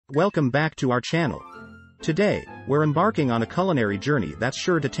Welcome back to our channel. Today, we're embarking on a culinary journey that's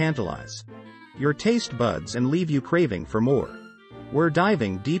sure to tantalize your taste buds and leave you craving for more. We're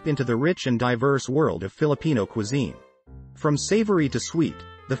diving deep into the rich and diverse world of Filipino cuisine. From savory to sweet,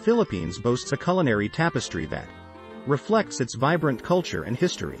 the Philippines boasts a culinary tapestry that reflects its vibrant culture and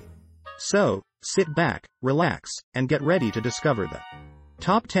history. So, sit back, relax, and get ready to discover the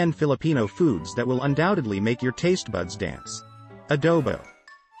top 10 Filipino foods that will undoubtedly make your taste buds dance. Adobo.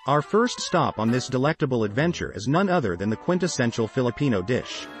 Our first stop on this delectable adventure is none other than the quintessential Filipino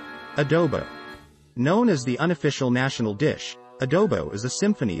dish, adobo. Known as the unofficial national dish, adobo is a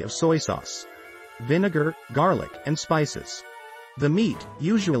symphony of soy sauce, vinegar, garlic, and spices. The meat,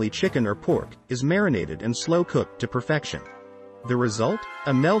 usually chicken or pork, is marinated and slow-cooked to perfection. The result?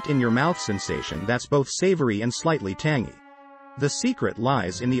 A melt-in-your-mouth sensation that's both savory and slightly tangy. The secret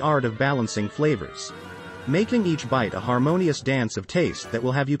lies in the art of balancing flavors, making each bite a harmonious dance of taste that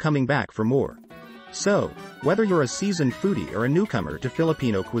will have you coming back for more. So, whether you're a seasoned foodie or a newcomer to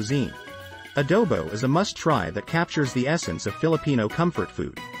Filipino cuisine, adobo is a must-try that captures the essence of Filipino comfort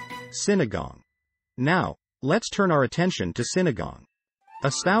food. Sinigang. Now, let's turn our attention to sinigang, a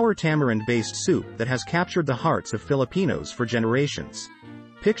sour tamarind-based soup that has captured the hearts of Filipinos for generations.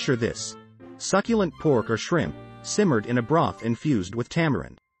 Picture this: succulent pork or shrimp, simmered in a broth infused with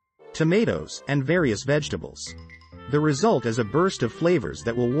tamarind, tomatoes, and various vegetables. The result is a burst of flavors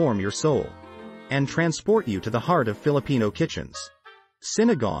that will warm your soul and transport you to the heart of Filipino kitchens.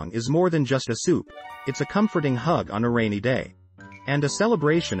 Sinigang is more than just a soup, it's a comforting hug on a rainy day, and a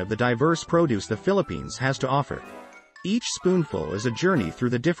celebration of the diverse produce the Philippines has to offer. Each spoonful is a journey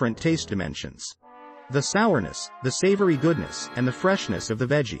through the different taste dimensions: the sourness, the savory goodness, and the freshness of the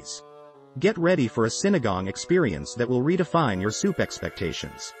veggies. Get ready for a sinigang experience that will redefine your soup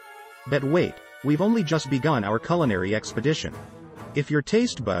expectations. But wait, we've only just begun our culinary expedition. If your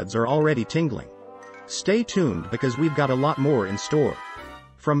taste buds are already tingling, stay tuned because we've got a lot more in store.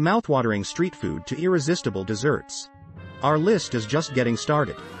 From mouthwatering street food to irresistible desserts, our list is just getting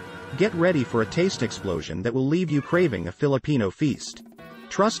started. Get ready for a taste explosion that will leave you craving a Filipino feast.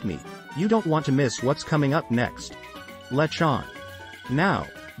 Trust me, you don't want to miss what's coming up next. Lechon. Now,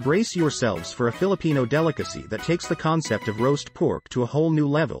 brace yourselves for a Filipino delicacy that takes the concept of roast pork to a whole new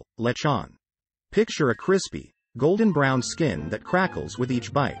level: lechon. Picture a crispy, golden brown skin that crackles with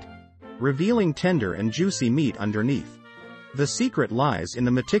each bite, revealing tender and juicy meat underneath. The secret lies in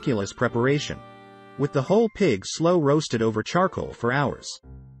the meticulous preparation, with the whole pig slow roasted over charcoal for hours.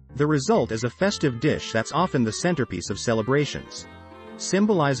 The result is a festive dish that's often the centerpiece of celebrations,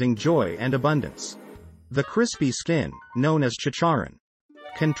 symbolizing joy and abundance. The crispy skin, known as chicharon,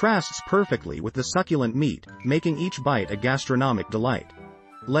 contrasts perfectly with the succulent meat, making each bite a gastronomic delight.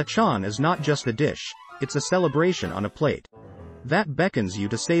 Lechon is not just a dish, it's a celebration on a plate that beckons you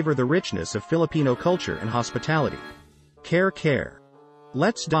to savor the richness of Filipino culture and hospitality. Kare.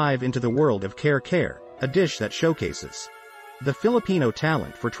 Let's dive into the world of kare, a dish that showcases the Filipino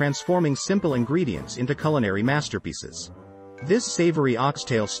talent for transforming simple ingredients into culinary masterpieces. This savory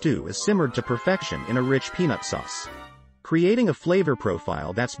oxtail stew is simmered to perfection in a rich peanut sauce, creating a flavor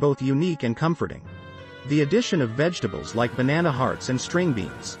profile that's both unique and comforting. The addition of vegetables like banana hearts and string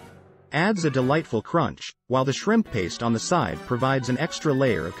beans adds a delightful crunch, while the shrimp paste on the side provides an extra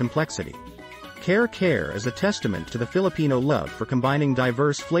layer of complexity. Kare is a testament to the Filipino love for combining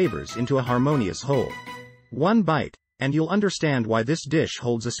diverse flavors into a harmonious whole. One bite, and you'll understand why this dish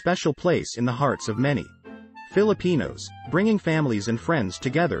holds a special place in the hearts of many Filipinos, bringing families and friends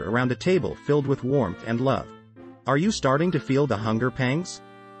together around a table filled with warmth and love. Are you starting to feel the hunger pangs?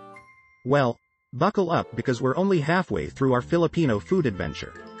 Well, buckle up because we're only halfway through our Filipino food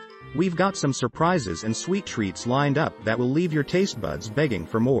adventure. We've got some surprises and sweet treats lined up that will leave your taste buds begging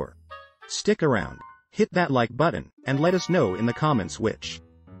for more. Stick around, hit that like button, and let us know in the comments which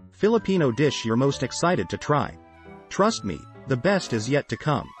Filipino dish you're most excited to try. Trust me, the best is yet to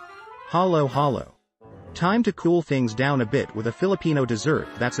come. Halo. Time to cool things down a bit with a Filipino dessert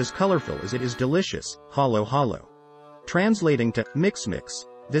that's as colorful as it is delicious: halo. Translating to mix,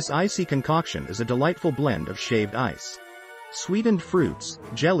 this icy concoction is a delightful blend of shaved ice, sweetened fruits,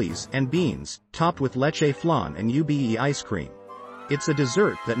 jellies, and beans, topped with leche flan and ube ice cream. It's a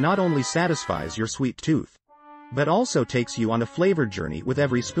dessert that not only satisfies your sweet tooth, but also takes you on a flavor journey with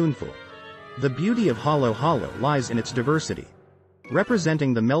every spoonful. The beauty of halo lies in its diversity,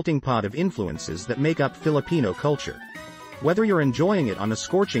 representing the melting pot of influences that make up Filipino culture. Whether you're enjoying it on a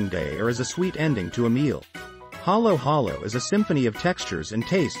scorching day or as a sweet ending to a meal, halo is a symphony of textures and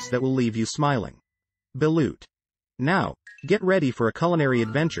tastes that will leave you smiling. Balut. Now, get ready for a culinary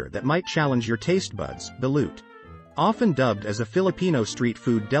adventure that might challenge your taste buds. Balut. often dubbed as a Filipino street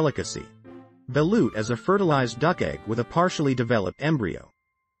food delicacy. Balut is a fertilized duck egg with a partially developed embryo.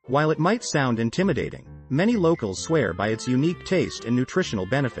 While it might sound intimidating, many locals swear by its unique taste and nutritional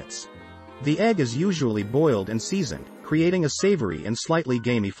benefits. The egg is usually boiled and seasoned, creating a savory and slightly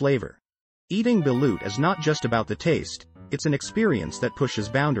gamey flavor. Eating balut is not just about the taste, it's an experience that pushes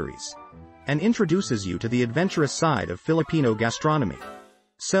boundaries and introduces you to the adventurous side of Filipino gastronomy.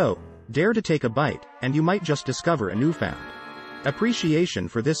 So, dare to take a bite, and you might just discover a newfound appreciation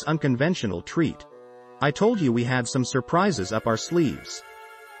for this unconventional treat. I told you we had some surprises up our sleeves.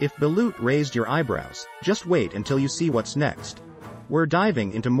 If balut raised your eyebrows, just wait until you see what's next. We're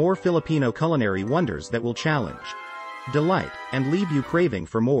diving into more Filipino culinary wonders that will challenge, delight, and leave you craving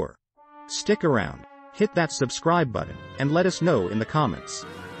for more. Stick around, hit that subscribe button, and let us know in the comments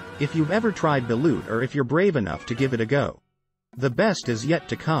if you've ever tried balut or if you're brave enough to give it a go. The best is yet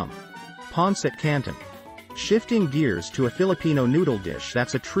to come. Pancake Canton. Shifting gears to a Filipino noodle dish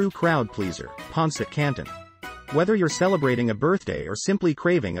that's a true crowd pleaser, pancake Canton. Whether you're celebrating a birthday or simply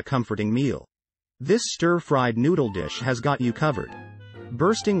craving a comforting meal, this stir-fried noodle dish has got you covered.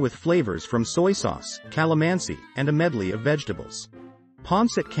 Bursting with flavors from soy sauce, calamansi, and a medley of vegetables,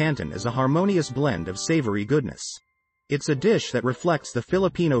 pancake Canton is a harmonious blend of savory goodness. It's a dish that reflects the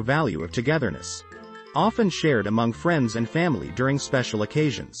Filipino value of togetherness, often shared among friends and family during special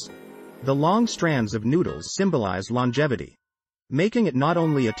occasions. The long strands of noodles symbolize longevity, making it not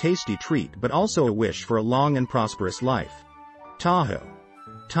only a tasty treat but also a wish for a long and prosperous life. Taho.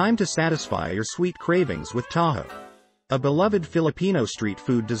 Time to satisfy your sweet cravings with taho, a beloved Filipino street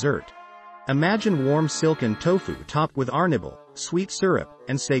food dessert. Imagine warm silken tofu topped with arnibal, sweet syrup,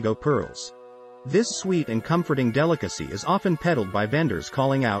 and sago pearls. This sweet and comforting delicacy is often peddled by vendors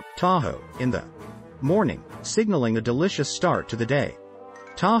calling out taho in the morning, signaling a delicious start to the day.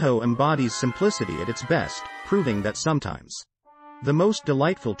 Taho embodies simplicity at its best, proving that sometimes the most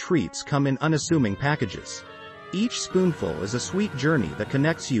delightful treats come in unassuming packages. Each spoonful is a sweet journey that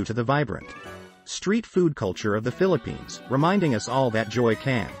connects you to the vibrant street food culture of the Philippines, reminding us all that joy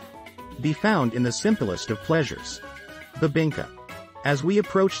can be found in the simplest of pleasures. Bibingka. As we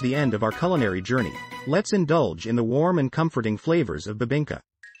approach the end of our culinary journey, let's indulge in the warm and comforting flavors of bibingka.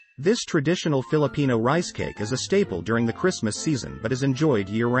 This traditional Filipino rice cake is a staple during the Christmas season but is enjoyed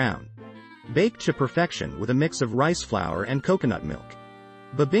year-round. Baked to perfection with a mix of rice flour and coconut milk,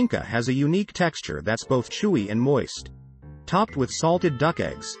 bibingka has a unique texture that's both chewy and moist, topped with salted duck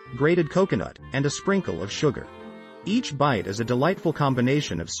eggs, grated coconut, and a sprinkle of sugar. Each bite is a delightful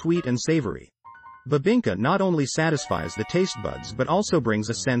combination of sweet and savory. Bibingka not only satisfies the taste buds but also brings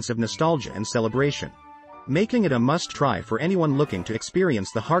a sense of nostalgia and celebration, making it a must-try for anyone looking to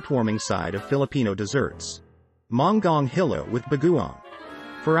experience the heartwarming side of Filipino desserts. Monggang hilo with bagoong.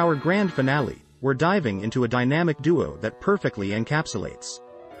 For our grand finale, we're diving into a dynamic duo that perfectly encapsulates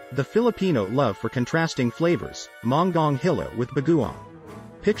the Filipino love for contrasting flavors, monggang hilo with bagoong.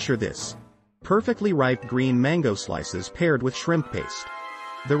 Picture this: perfectly ripe green mango slices paired with shrimp paste.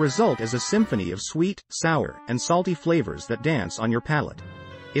 The result is a symphony of sweet, sour, and salty flavors that dance on your palate.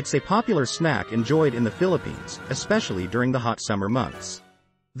 It's a popular snack enjoyed in the Philippines, especially during the hot summer months.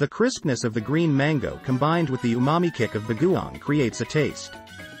 The crispness of the green mango combined with the umami kick of bagoong creates a taste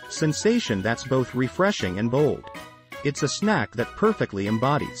sensation that's both refreshing and bold. It's a snack that perfectly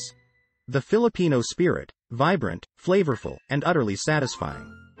embodies the Filipino spirit, vibrant, flavorful, and utterly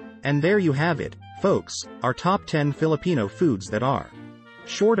satisfying. And there you have it, folks, our top 10 Filipino foods that are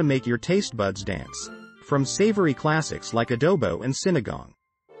sure to make your taste buds dance. From savory classics like adobo and sinigang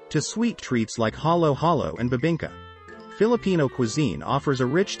to sweet treats like halo-halo and bibingka, Filipino cuisine offers a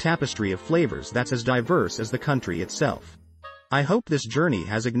rich tapestry of flavors that's as diverse as the country itself. I hope this journey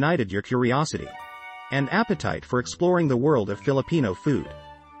has ignited your curiosity and appetite for exploring the world of Filipino food.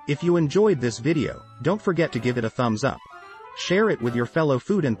 If you enjoyed this video, don't forget to give it a thumbs up, share it with your fellow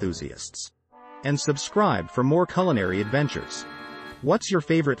food enthusiasts, and subscribe for more culinary adventures. What's your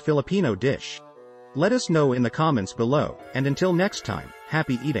favorite Filipino dish? Let us know in the comments below, and until next time,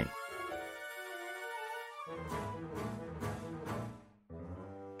 happy eating.